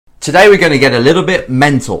Today we're going to get a little bit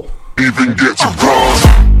mental. Even get to cross.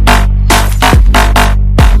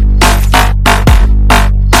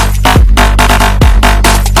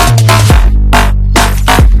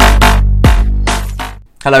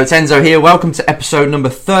 Hello, it's Enzo here. Welcome to episode number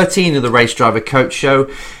 13 of the Race Driver Coach Show.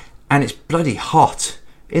 And it's bloody hot.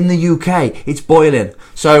 In the UK, it's boiling.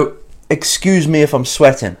 So, excuse me if I'm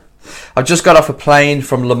sweating. I've just got off a plane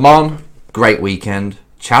from Le Mans. Great weekend.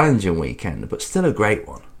 Challenging weekend, but still a great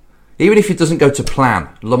one. Even if it doesn't go to plan,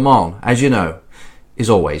 Le Mans, as you know, is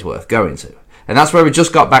always worth going to. And that's where we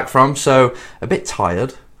just got back from, so a bit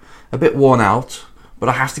tired, a bit worn out, but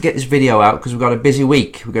I have to get this video out because we've got a busy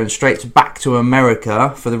week. We're going back to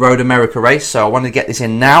America for the Road America race, so I wanted to get this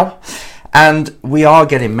in now. And we are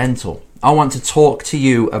getting mental. I want to talk to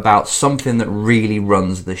you about something that really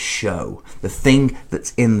runs the show. The thing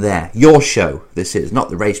that's in there. Your show, this is. Not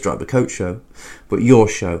the Race Driver Coach Show, but your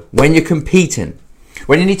show. When you're competing,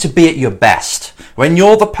 when you need to be at your best, when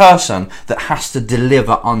you're the person that has to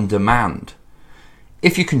deliver on demand.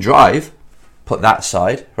 If you can drive, put that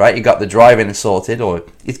aside, right? You got the driving sorted, or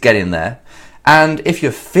it's getting there. And if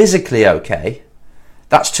you're physically okay,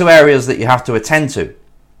 that's two areas that you have to attend to.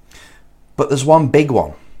 But there's one big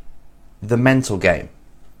one. The mental game.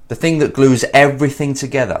 The thing that glues everything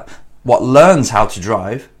together. What learns how to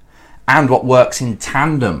drive and what works in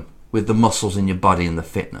tandem with the muscles in your body and the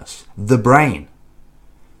fitness. The brain.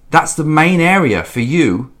 That's the main area for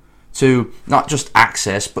you to not just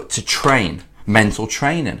access, but to train. Mental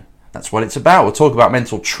training. That's what it's about. We'll talk about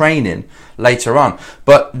mental training later on.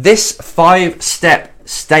 But this 5-step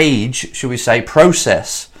stage, should we say,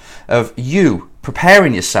 process of you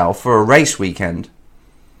preparing yourself for a race weekend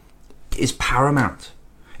is paramount.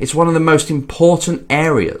 It's one of the most important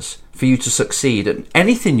areas for you to succeed at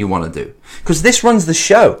anything you want to do. Because this runs the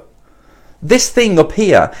show. This thing up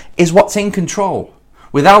here is what's in control.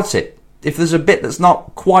 Without it, if there's a bit that's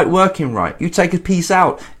not quite working right, you take a piece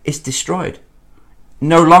out, it's destroyed.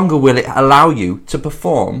 No longer will it allow you to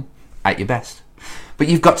perform at your best. But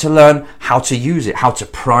you've got to learn how to use it, how to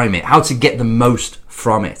prime it, how to get the most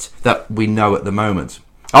from it that we know at the moment.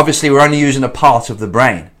 Obviously, we're only using a part of the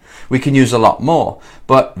brain. We can use a lot more,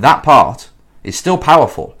 but that part is still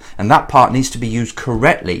powerful, and that part needs to be used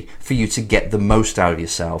correctly for you to get the most out of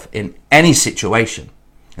yourself in any situation.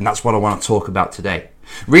 And that's what I want to talk about today.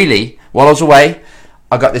 Really, while I was away,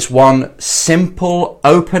 I got this one simple,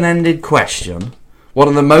 open-ended question, one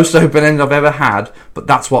of the most open-ended I've ever had, but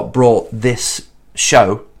that's what brought this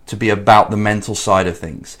show to be about the mental side of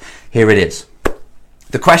things. Here it is.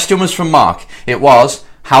 The question was from Mark. It was,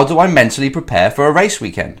 how do I mentally prepare for a race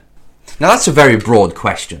weekend? Now that's a very broad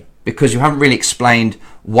question because you haven't really explained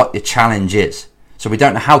what your challenge is. So we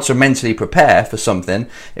don't know how to mentally prepare for something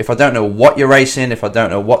if I don't know what you're racing, if I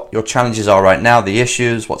don't know what your challenges are right now, the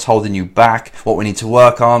issues, what's holding you back, what we need to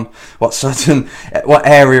work on, what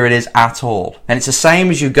area it is at all. And it's the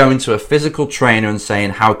same as you go into a physical trainer and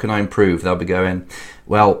saying, how can I improve? They'll be going,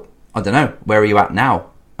 well, I don't know, where are you at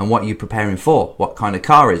now? And what are you preparing for? What kind of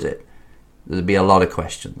car is it? There'll be a lot of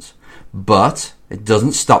questions. But it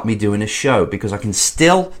doesn't stop me doing a show because I can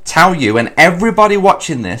still tell you and everybody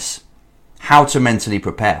watching this how to mentally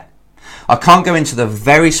prepare. I can't go into the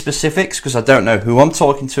very specifics because I don't know who I'm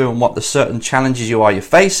talking to and what the certain challenges you're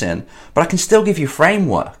facing, but I can still give you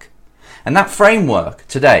framework. And that framework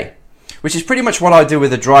today, which is pretty much what I do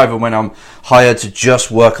with a driver when I'm hired to just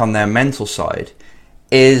work on their mental side,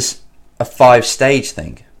 is a 5-stage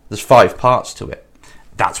thing. There's 5 parts to it.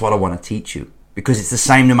 That's what I want to teach you because it's the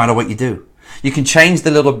same no matter what you do. You can change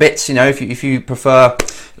the little bits, if you prefer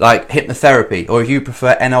like hypnotherapy, or if you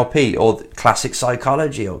prefer NLP or classic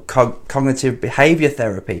psychology or cognitive behavior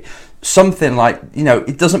therapy, something like,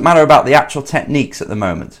 it doesn't matter about the actual techniques at the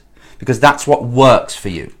moment because that's what works for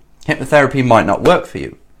you. Hypnotherapy might not work for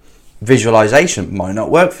you. Visualization might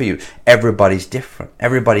not work for you. Everybody's different.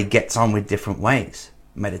 Everybody gets on with different ways.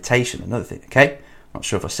 Meditation, another thing, okay? Not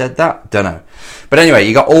sure if I said that, don't know. But anyway,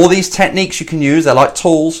 you got all these techniques you can use. They're like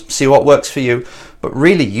tools, see what works for you. But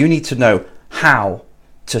really, you need to know how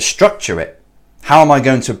to structure it. How am I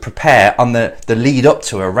going to prepare on the lead up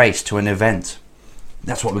to a race, to an event?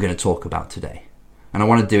 That's what we're going to talk about today. And I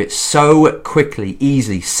want to do it so quickly,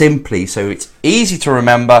 easily, simply, so it's easy to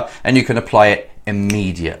remember and you can apply it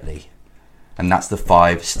immediately. And that's the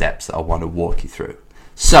 5 steps that I want to walk you through.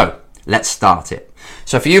 So, let's start it.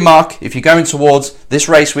 So for you, Mark, if you're going towards this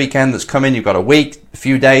race weekend that's coming, you've got a week, a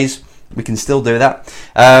few days, we can still do that.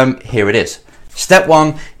 Here it is. Step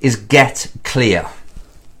 1 is get clear.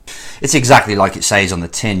 It's exactly like it says on the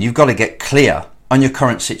tin. You've got to get clear on your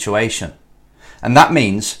current situation. And that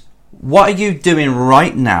means, what are you doing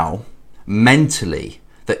right now mentally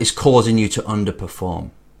that is causing you to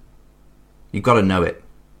underperform? You've got to know it.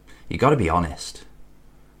 You've got to be honest.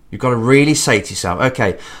 You've got to really say to yourself,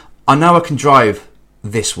 okay, I know I can drive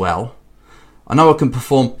this well. I know I can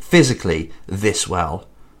perform physically this well.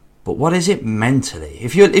 But what is it mentally?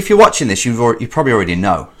 If you're watching this, you probably already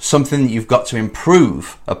know something that you've got to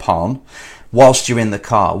improve upon whilst you're in the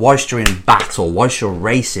car, whilst you're in battle, whilst you're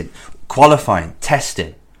racing, qualifying,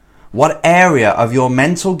 testing. What area of your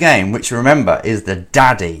mental game, which remember is the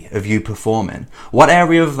daddy of you performing, what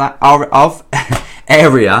area of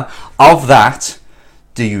that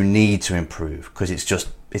do you need to improve? Because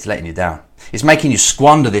it's letting you down. It's making you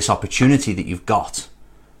squander this opportunity that you've got.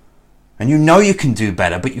 And you know you can do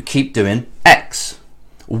better, but you keep doing X.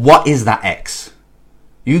 What is that X?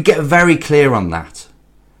 You get very clear on that.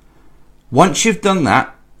 Once you've done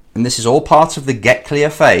that, and this is all part of the get clear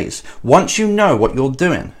phase, once you know what you're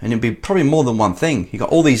doing, and it'll be probably more than one thing, you've got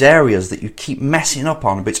all these areas that you keep messing up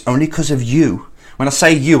on, but it's only because of you. When I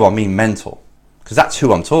say you, I mean mental. Because that's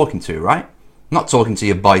who I'm talking to, right? I'm not talking to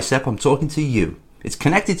your bicep, I'm talking to you. It's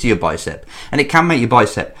connected to your bicep, and it can make your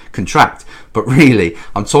bicep contract. But really,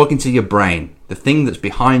 I'm talking to your brain, the thing that's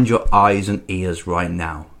behind your eyes and ears right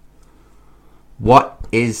now. What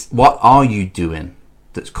are you doing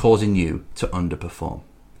that's causing you to underperform?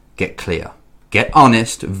 Get clear. Get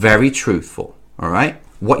honest, very truthful. All right?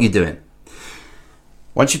 What you're doing.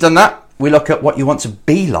 Once you've done that, we look at what you want to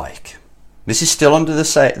be like. This is still under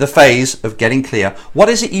the phase of getting clear. What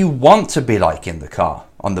is it you want to be like in the car,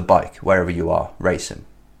 on the bike, wherever you are, racing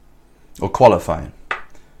or qualifying?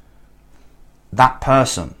 That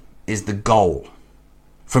person is the goal.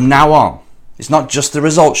 From now on, it's not just the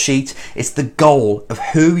result sheet, it's the goal of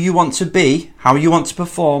who you want to be, how you want to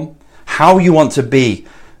perform, how you want to be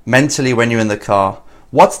mentally when you're in the car.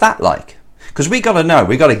 What's that like? Because we got to know,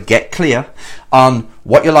 we got to get clear on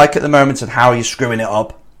what you're like at the moment and how you're screwing it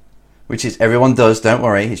up, which is everyone does, don't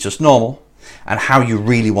worry, it's just normal, and how you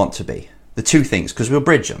really want to be. The two things, because we'll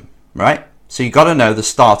bridge them, right? So you got to know the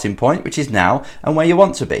starting point, which is now, and where you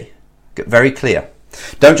want to be. Get very clear.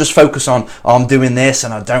 Don't just focus on, oh, I'm doing this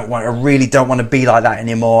and I really don't want to be like that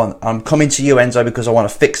anymore. I'm coming to you, Enzo, because I want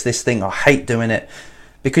to fix this thing. I hate doing it.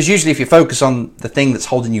 Because usually if you focus on the thing that's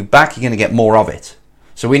holding you back, you're going to get more of it.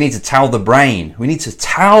 So we need to tell the brain.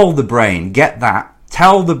 Get that.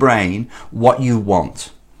 Tell the brain what you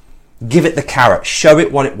want. Give it the carrot. Show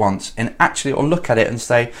it what it wants. And actually, or look at it and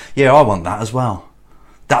say, yeah, I want that as well.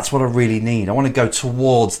 That's what I really need. I want to go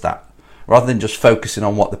towards that, rather than just focusing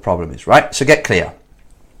on what the problem is, right? So get clear.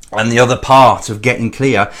 And the other part of getting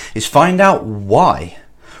clear is find out why.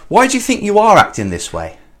 Why do you think you are acting this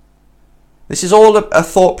way? This is all a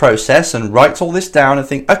thought process, and write all this down and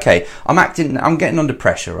think, okay, I'm getting under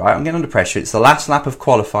pressure, right? I'm getting under pressure. It's the last lap of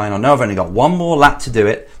qualifying. I know I've only got one more lap to do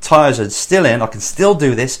it. Tyres are still in. I can still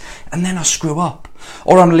do this. And then I screw up.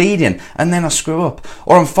 Or I'm leading and then I screw up.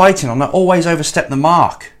 Or I'm fighting and I always overstep the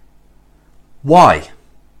mark. Why?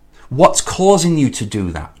 What's causing you to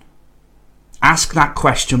do that? Ask that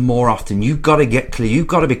question more often. You've got to get clear. You've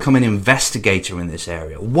got to become an investigator in this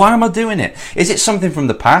area. Why am I doing it? Is it something from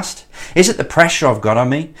the past? Is it the pressure I've got on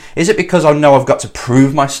me? Is it because I know I've got to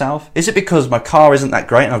prove myself? Is it because my car isn't that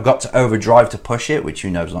great and I've got to overdrive to push it, which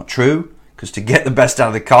you know is not true? Because to get the best out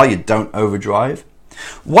of the car, you don't overdrive.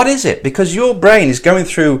 What is it? Because your brain is going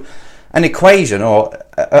through an equation or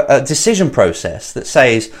a decision process that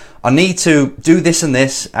says, I need to do this and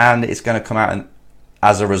this, and it's going to come out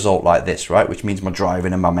as a result like this, right? Which means my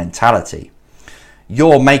driving and my mentality.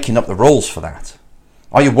 You're making up the rules for that.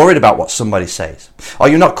 Are you worried about what somebody says? Are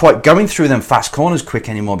you not quite going through them fast corners quick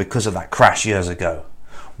anymore because of that crash years ago?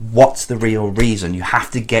 What's the real reason? You have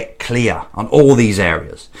to get clear on all these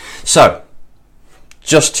areas. So,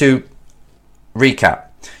 just to recap,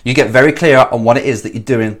 you get very clear on what it is that you're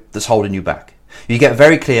doing that's holding you back. You get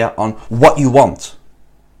very clear on what you want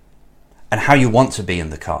and how you want to be in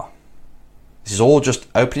the car. This is all just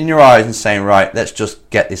opening your eyes and saying, right, let's just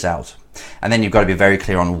get this out. And then you've got to be very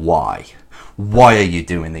clear on why. Why are you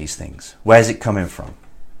doing these things? Where's it coming from?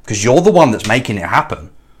 Because you're the one that's making it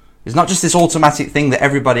happen. It's not just this automatic thing that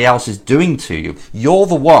everybody else is doing to you. You're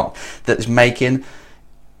the one that is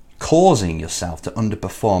causing yourself to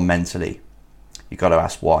underperform mentally. You've got to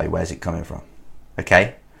ask why. Where's it coming from?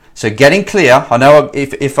 Okay? So getting clear. I know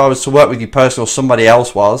if I was to work with you personally or somebody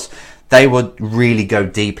else was, they would really go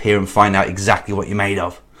deep here and find out exactly what you're made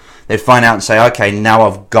of. They'd find out and say, okay, now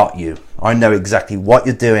I've got you. I know exactly what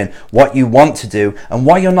you're doing, what you want to do, and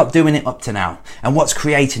why you're not doing it up to now, and what's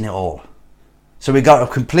creating it all. So we've got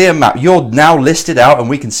a complete map. You're now listed out, and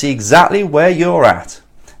we can see exactly where you're at.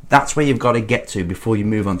 That's where you've got to get to before you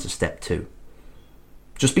move on to step 2.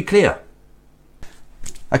 Just be clear.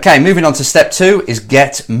 Okay, moving on to step 2 is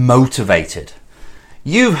get motivated.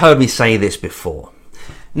 You've heard me say this before.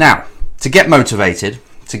 Now, to get motivated,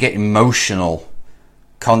 to get emotional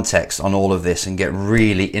context on all of this and get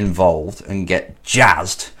really involved and get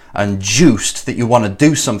jazzed and juiced that you want to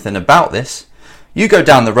do something about this, you go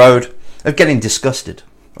down the road of getting disgusted,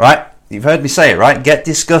 right? You've heard me say it, right? Get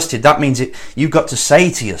disgusted. That means you've got to say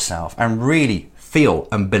to yourself and really feel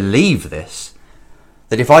and believe this,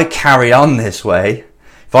 that if I carry on this way,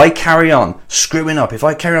 if I carry on screwing up, if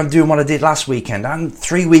I carry on doing what I did last weekend and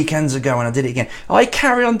 3 weekends ago and I did it again, if I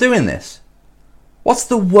carry on doing this, what's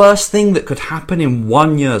the worst thing that could happen in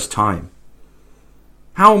 1 year's time?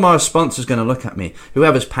 How are my sponsors going to look at me?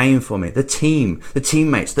 Whoever's paying for me, the team, the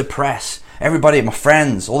teammates, the press, everybody, my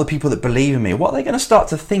friends, all the people that believe in me, what are they going to start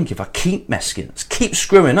to think if I keep messing, keep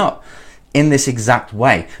screwing up in this exact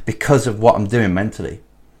way because of what I'm doing mentally?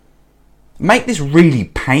 Make this really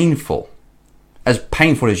painful as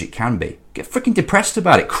it can be. Get freaking depressed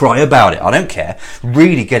about it, cry about it, I don't care.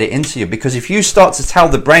 Really get it into you, because if you start to tell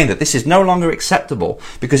the brain that this is no longer acceptable,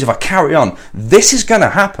 because if I carry on, this is going to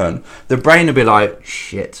happen, the brain will be like,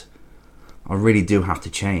 shit, I really do have to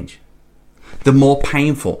change. The more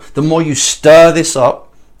painful, the more you stir this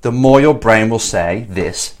up, the more your brain will say,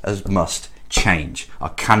 this must change. I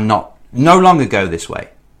cannot no longer go this way.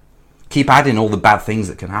 Keep adding all the bad things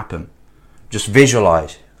that can happen. Just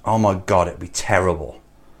visualize, oh my God, it'd be terrible.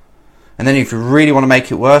 And then if you really want to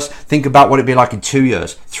make it worse, think about what it'd be like in 2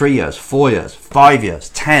 years, 3 years, 4 years, 5 years,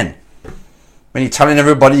 10. When you're telling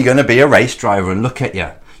everybody you're going to be a race driver and look at you,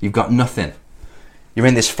 you've got nothing. You're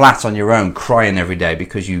in this flat on your own crying every day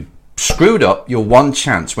because you screwed up your one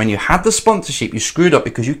chance. When you had the sponsorship, you screwed up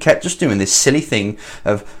because you kept just doing this silly thing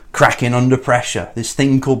of cracking under pressure, this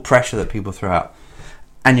thing called pressure that people throw out,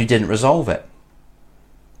 and you didn't resolve it.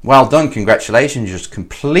 Well done, congratulations, you just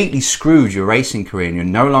completely screwed your racing career and you're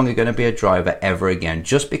no longer going to be a driver ever again,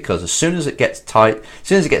 just because as soon as it gets tight, as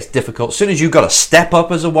soon as it gets difficult, as soon as you've got to step up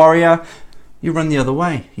as a warrior, you run the other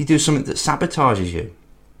way. You do something that sabotages you.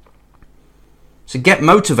 So get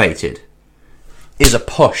motivated is a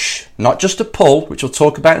push, not just a pull, which we'll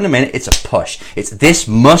talk about in a minute. It's a push. It's this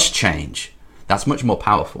must change. That's much more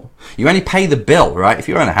powerful. You only pay the bill, right? If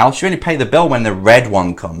you're in a house, you only pay the bill when the red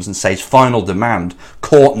one comes and says final demand,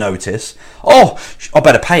 court notice. Oh, I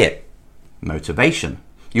better pay it. Motivation.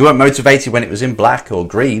 You weren't motivated when it was in black or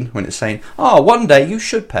green, when it's saying, oh, one day you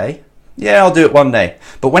should pay. Yeah, I'll do it one day.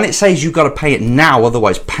 But when it says you've got to pay it now,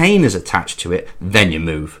 otherwise pain is attached to it, then you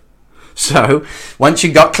move. So once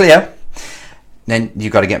you got clear, then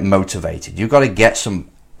you've got to get motivated. You've got to get some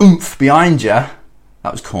oomph behind you.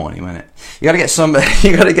 That was corny, wasn't it? You got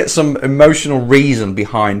to get some emotional reason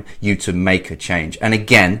behind you to make a change. And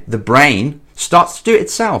again, the brain starts to do it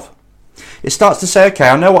itself. It starts to say, okay,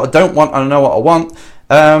 I know what I don't want, I know what I want,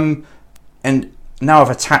 and now I've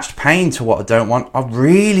attached pain to what I don't want. I've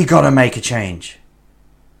really got to make a change.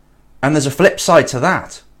 And there's a flip side to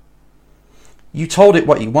that. You told it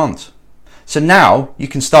what you want. So now you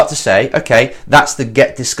can start to say, okay, that's the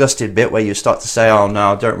get disgusted bit where you start to say, oh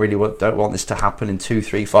no, I don't want this to happen in 2,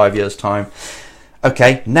 3, 5 years time.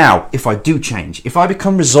 Okay, now if I do change, if I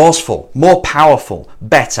become resourceful, more powerful,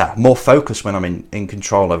 better, more focused when I'm in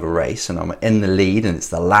control of a race and I'm in the lead and it's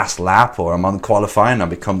the last lap, or I'm on qualifying and I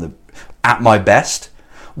become at my best,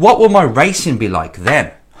 what will my racing be like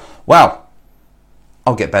then? Well,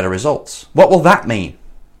 I'll get better results. What will that mean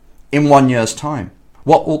in 1 year's time?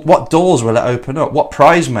 What doors will it open up? What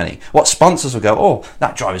prize money? What sponsors will go, oh,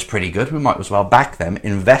 that driver's pretty good, we might as well back them,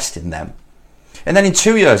 invest in them. And then in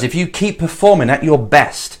 2 years, if you keep performing at your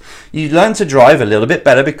best, you learn to drive a little bit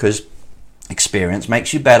better because experience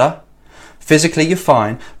makes you better. Physically, you're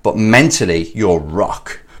fine, but mentally, you're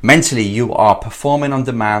rock. Mentally, you are performing on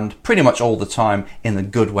demand pretty much all the time in the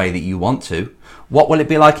good way that you want to. What will it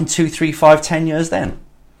be like in 2, 3, 5, 10 years then?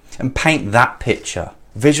 And paint that picture.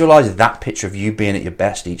 Visualize that picture of you being at your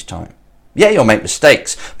best each time. Yeah, you'll make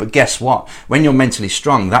mistakes, but guess what? When you're mentally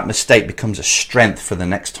strong, that mistake becomes a strength for the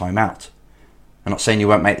next time out. I'm not saying you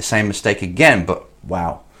won't make the same mistake again, but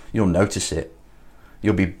wow, you'll notice it.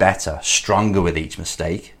 You'll be better, stronger with each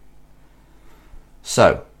mistake.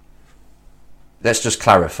 So, let's just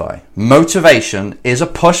clarify. Motivation is a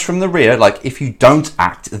push from the rear, like if you don't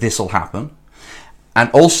act, this will happen. And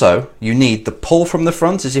also, you need the pull from the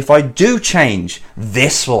front, as if I do change,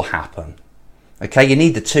 this will happen. Okay, you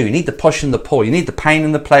need the two. You need the push and the pull. You need the pain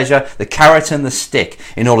and the pleasure, the carrot and the stick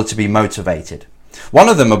in order to be motivated. One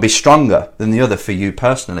of them will be stronger than the other for you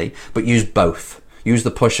personally, but use both. Use the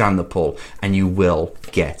push and the pull, and you will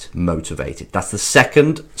get motivated. That's the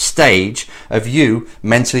second stage of you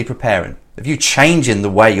mentally preparing. of you changing the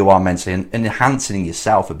way you are mentally and enhancing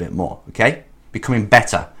yourself a bit more, okay? Becoming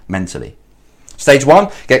better mentally. Stage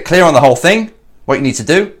 1, get clear on the whole thing, what you need to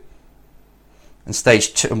do, and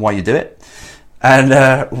stage 2, and why you do it, and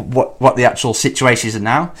what the actual situation is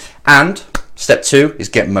now. And step 2 is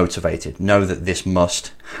get motivated. Know that this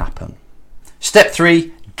must happen. Step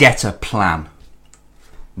 3, get a plan.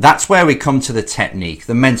 That's where we come to the technique,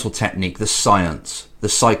 the mental technique, the science, the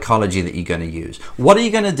psychology that you're going to use. What are you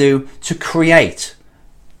going to do to create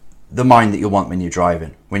the mind that you want when you're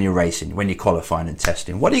driving, when you're racing, when you're qualifying and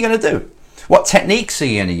testing? What are you going to do? What techniques are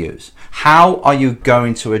you going to use? How are you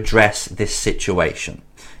going to address this situation?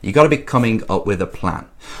 You've got to be coming up with a plan.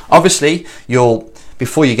 Obviously,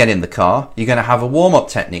 before you get in the car, you're going to have a warm-up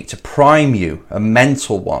technique to prime you, a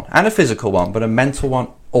mental one and a physical one, but a mental one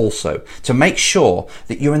also, to make sure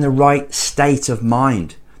that you're in the right state of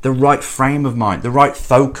mind, the right frame of mind, the right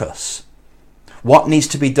focus. What needs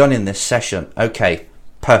to be done in this session? Okay,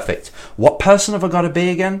 perfect. What person have I got to be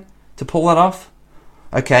again to pull that off?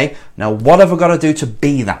 Okay, now what have I got to do to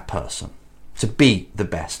be that person, to be the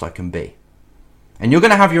best I can be? And you're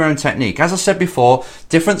going to have your own technique. As I said before,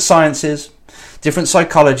 different sciences, different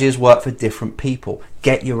psychologies work for different people.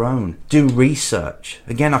 Get your own. Do research.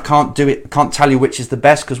 Again, I can't tell you which is the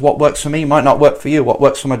best, because what works for me might not work for you. What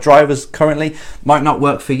works for my drivers currently might not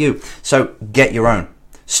work for you. So get your own.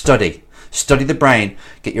 Study the brain,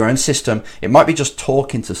 get your own system. It might be just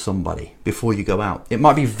talking to somebody before you go out. It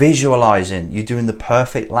might be visualizing you doing the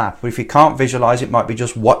perfect lap. But if you can't visualize, it might be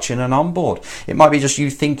just watching an onboard. It might be just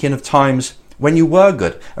you thinking of times when you were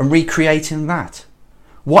good and recreating that.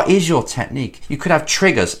 What is your technique? You could have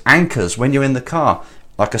triggers, anchors when you're in the car.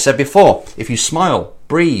 Like I said before, if you smile,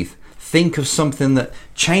 breathe, think of something that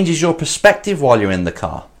changes your perspective while you're in the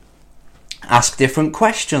car. Ask different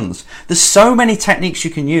questions. There's so many techniques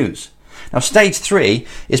you can use. Now, stage 3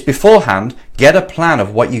 is beforehand, get a plan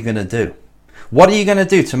of what you're going to do. What are you going to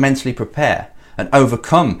do to mentally prepare and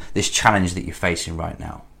overcome this challenge that you're facing right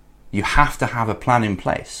now? You have to have a plan in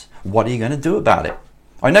place. What are you going to do about it?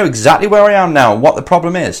 I know exactly where I am now and what the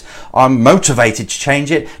problem is. I'm motivated to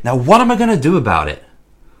change it. Now, what am I going to do about it?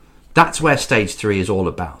 That's where stage 3 is all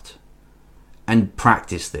about. And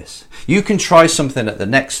practice this. You can try something at the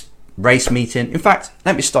next race meeting. In fact,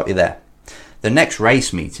 let me stop you there. The next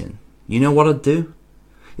race meeting, you know what I'd do?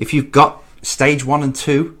 If you've got stage 1 and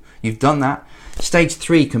 2, you've done that. Stage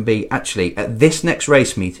 3 can be, actually, at this next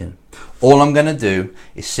race meeting, all I'm going to do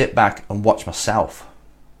is sit back and watch myself.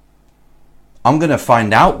 I'm going to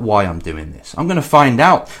find out why I'm doing this. I'm going to find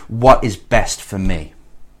out what is best for me.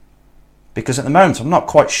 Because at the moment, I'm not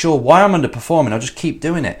quite sure why I'm underperforming. I'll just keep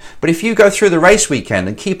doing it. But if you go through the race weekend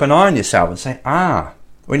and keep an eye on yourself and say,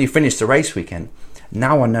 when you finish the race weekend,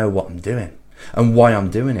 now I know what I'm doing and why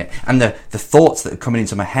I'm doing it. And the thoughts that are coming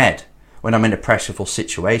into my head when I'm in a pressureful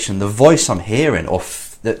situation, the voice I'm hearing or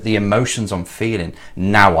the emotions I'm feeling,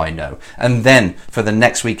 now I know. And then for the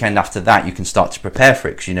next weekend after that, you can start to prepare for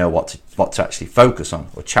it because you know what to actually focus on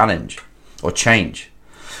or challenge or change.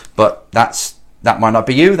 But that might not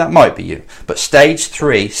be you, that might be you. But stage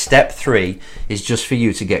 3, step 3 is just for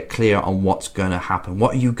you to get clear on what's going to happen.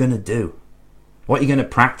 What are you going to do? What are you going to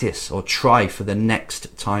practice or try for the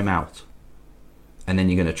next time out? And then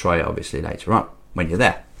you're going to try it obviously later on when you're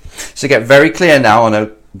there. So get very clear now. I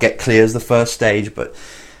know get clear is the first stage, but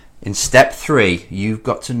in step 3, you've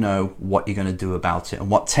got to know what you're going to do about it and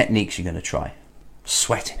what techniques you're going to try.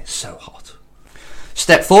 Sweating is so hot.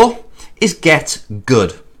 Step 4 is get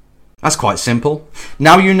good. That's quite simple.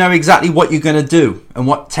 Now you know exactly what you're going to do and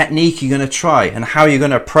what technique you're going to try and how you're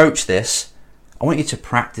going to approach this. I want you to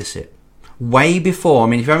practice it way before. I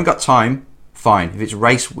mean, if you haven't got time, fine. If it's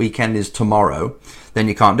race weekend is tomorrow, then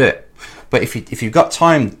you can't do it. But if you've got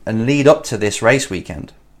time and lead up to this race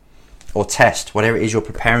weekend or test, whatever it is you're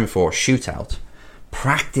preparing for, shootout,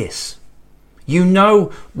 practice. You know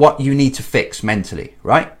what you need to fix mentally,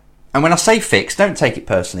 right? And when I say fix, don't take it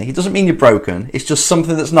personally. It doesn't mean you're broken. It's just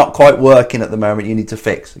something that's not quite working at the moment you need to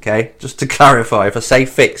fix, okay? Just to clarify, if I say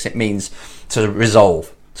fix, it means to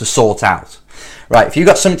resolve, to sort out. Right, if you've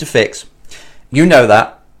got something to fix, you know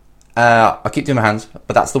that. I keep doing my hands,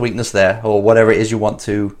 but that's the weakness there, or whatever it is you want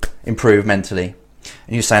to improve mentally.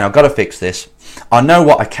 And you're saying, I've got to fix this. I know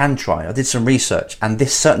what I can try. I did some research, and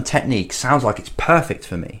this certain technique sounds like it's perfect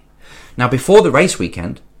for me. Now, before the race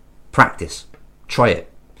weekend, practice. Try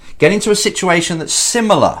it. Get into a situation that's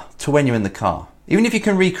similar to when you're in the car. Even if you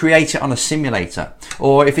can recreate it on a simulator,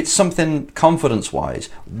 or if it's something confidence-wise,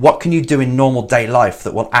 what can you do in normal day life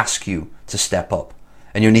that will ask you to step up?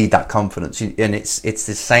 And you need that confidence, and it's the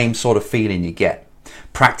same sort of feeling you get.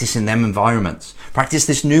 Practice in them environments. Practice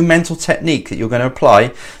this new mental technique that you're going to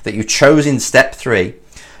apply, that you chose in step 3,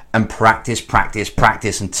 and practice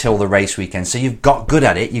until the race weekend. So you've got good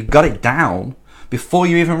at it, you've got it down before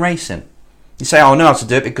you're even racing. You say, oh, I know how to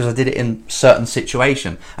do it because I did it in a certain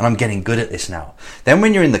situation and I'm getting good at this now. Then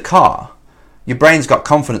when you're in the car, your brain's got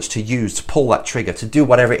confidence to use, to pull that trigger, to do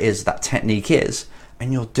whatever it is that technique is,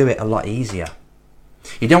 and you'll do it a lot easier.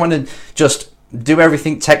 You don't want to just do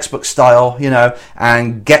everything textbook style,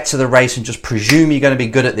 and get to the race and just presume you're going to be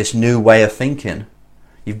good at this new way of thinking.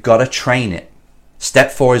 You've got to train it.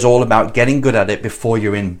 Step 4 is all about getting good at it before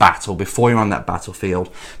you're in battle, before you're on that battlefield.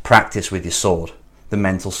 Practice with your sword, the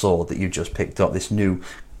mental sword that you've just picked up, this new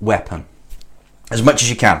weapon. As much as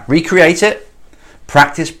you can. Recreate it,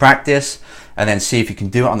 practice, and then see if you can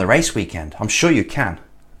do it on the race weekend. I'm sure you can,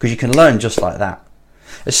 because you can learn just like that.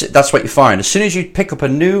 That's what you find. As soon as you pick up a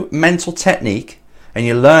new mental technique and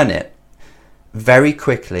you learn it very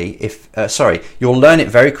quickly, you'll learn it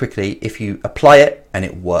very quickly if you apply it and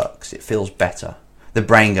it works. It feels better. The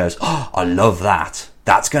brain goes, oh, I love that.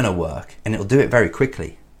 That's going to work. And it'll do it very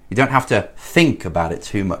quickly. You don't have to think about it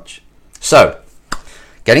too much. So,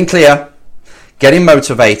 getting clear, getting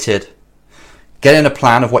motivated, getting a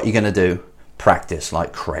plan of what you're going to do, practice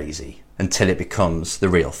like crazy until it becomes the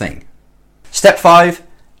real thing. Step 5,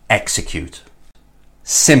 execute.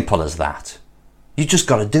 Simple as that. You just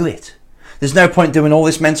got to do it. There's no point doing all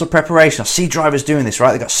this mental preparation. I see drivers doing this,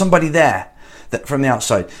 right? They've got somebody there that from the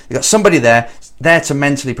outside. They've got somebody there to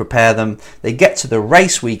mentally prepare them. They get to the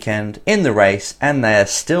race weekend in the race and they're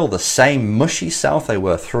still the same mushy self they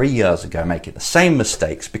were 3 years ago, making the same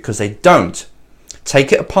mistakes because they don't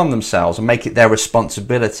take it upon themselves and make it their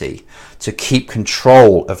responsibility to keep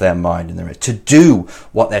control of their mind and their race, to do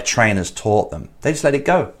what their trainers taught them. They just let it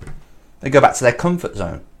go. They go back to their comfort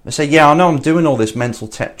zone. They say, yeah, I know I'm doing all this mental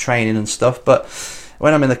training and stuff, but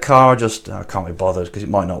when I'm in the car, I can't be bothered because it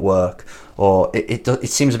might not work, or it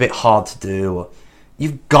seems a bit hard to do. Or,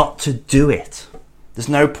 you've got to do it. There's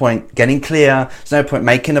no point getting clear. There's no point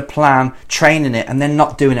making a plan, training it, and then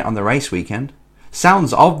not doing it on the race weekend.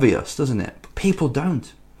 Sounds obvious, doesn't it? But people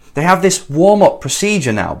don't. They have this warm-up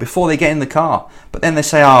procedure now before they get in the car, but then they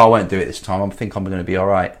say, oh, I won't do it this time. I think I'm going to be all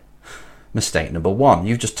right. Mistake number 1.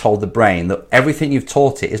 You've just told the brain that everything you've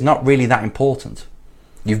taught it is not really that important.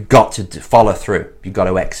 You've got to follow through. You've got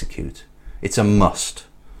to execute. It's a must.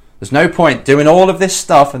 There's no point doing all of this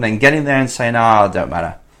stuff and then getting there and saying, it don't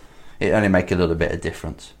matter. It only makes a little bit of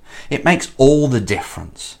difference. It makes all the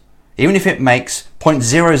difference. Even if it makes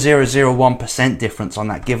 0.0001% difference on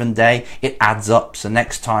that given day, it adds up. So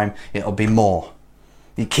next time it'll be more.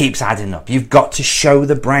 It keeps adding up. You've got to show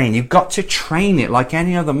the brain. You've got to train it like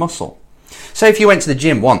any other muscle. So if you went to the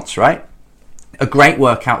gym once, right? A great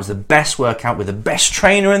workout was the best workout with the best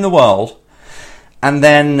trainer in the world. And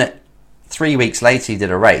then 3 weeks later you did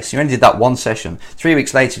a race. You only did that one session. 3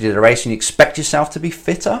 weeks later you did a race and you expect yourself to be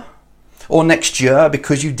fitter? Or next year,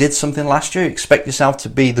 because you did something last year, you expect yourself to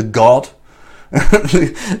be the god?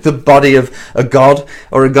 The body of a god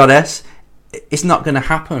or a goddess? It's not going to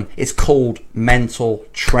happen. It's called mental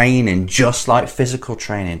training, just like physical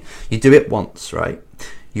training. You do it once, right?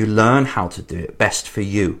 You learn how to do it best for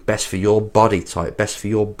you, best for your body type, best for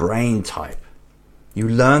your brain type. You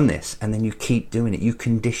learn this and then you keep doing it. You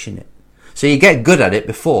condition it. So you get good at it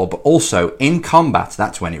before, but also in combat,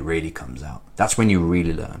 that's when it really comes out. That's when you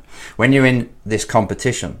really learn. When you're in this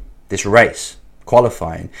competition, this race,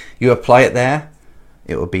 qualifying, you apply it there,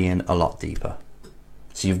 it will be in a lot deeper.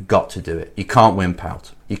 So you've got to do it. You can't wimp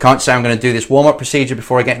out. You can't say, I'm going to do this warm-up procedure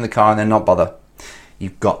before I get in the car and then not bother.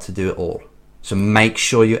 You've got to do it all. So make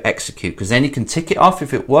sure you execute, because then you can tick it off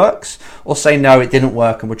if it works, or say, no, it didn't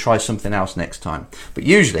work and we'll try something else next time. But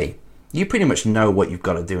usually, you pretty much know what you've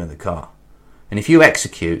got to do in the car. And if you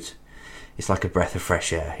execute, it's like a breath of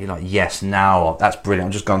fresh air. You're like, yes, now that's brilliant.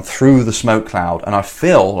 I've just gone through the smoke cloud and I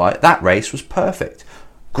feel like that race was perfect.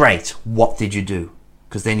 Great. What did you do?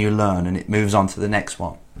 Because then you learn and it moves on to the next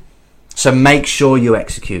one. So make sure you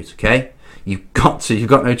execute, okay? You've got to. You've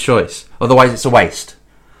got no choice. Otherwise, it's a waste.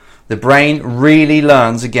 The brain really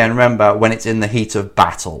learns, again, remember, when it's in the heat of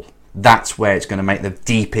battle. That's where it's going to make the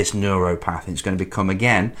deepest neuropath. It's going to become,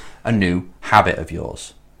 again, a new habit of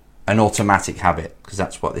yours. An automatic habit, because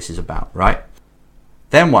that's what this is about, right?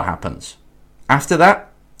 Then what happens? After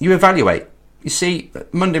that, you evaluate. You see,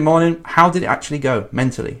 Monday morning, how did it actually go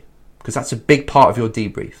mentally? Because that's a big part of your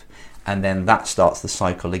debrief. And then that starts the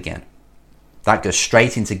cycle again. That goes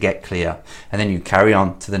straight into get clear. And then you carry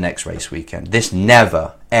on to the next race weekend. This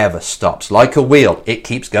never, ever stops. Like a wheel, it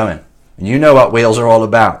keeps going. And you know what wheels are all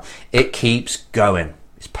about. It keeps going.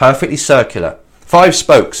 It's perfectly circular. 5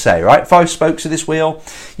 spokes, say, right? 5 spokes of this wheel.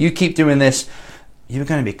 You keep doing this, you're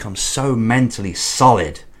going to become so mentally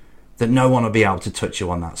solid that no one will be able to touch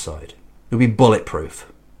you on that side. You'll be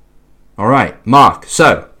bulletproof. All right, Mark.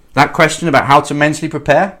 So that question about how to mentally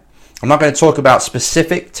prepare, I'm not going to talk about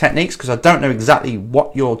specific techniques because I don't know exactly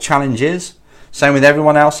what your challenge is. Same with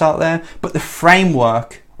everyone else out there. But the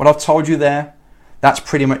framework, what I've told you there, that's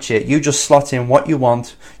pretty much it. You just slot in what you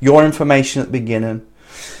want, your information at the beginning,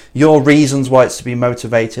 your reasons why it's to be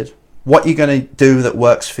motivated, what you're going to do that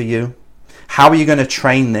works for you, how are you going to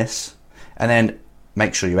train this, and then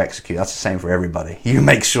make sure you execute. That's the same for everybody. You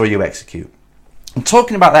make sure you execute. I'm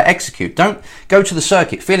talking about that execute. Don't go to the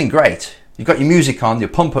circuit feeling great. You've got your music on, your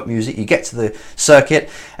pump-up music, you get to the circuit,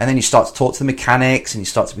 and then you start to talk to the mechanics, and you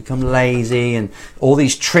start to become lazy, and all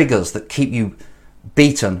these triggers that keep you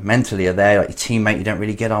beaten mentally are there, like your teammate you don't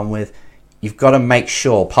really get on with. You've got to make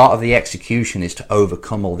sure part of the execution is to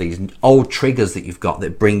overcome all these old triggers that you've got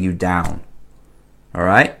that bring you down. All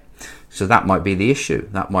right? So that might be the issue.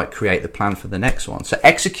 That might create the plan for the next one. So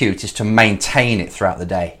execute is to maintain it throughout the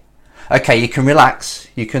day. Okay, you can relax.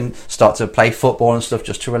 You can start to play football and stuff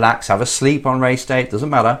just to relax. Have a sleep on race day. It doesn't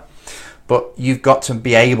matter. But you've got to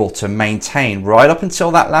be able to maintain right up until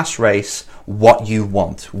that last race what you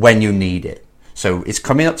want when you need it. So it's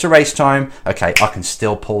coming up to race time. Okay, I can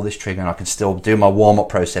still pull this trigger and I can still do my warm-up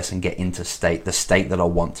process and get into the state that I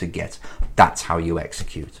want to get. That's how you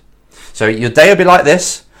execute. So your day will be like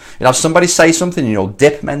this. You'll have somebody say something and you'll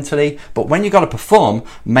dip mentally. But when you've got to perform,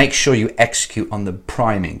 make sure you execute on the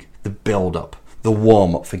priming, the build-up, the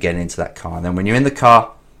warm-up for getting into that car. And then when you're in the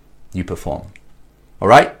car, you perform. All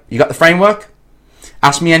right? You got the framework?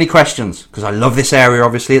 Ask me any questions because I love this area,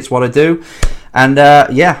 obviously. It's what I do. And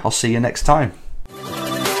yeah, I'll see you next time.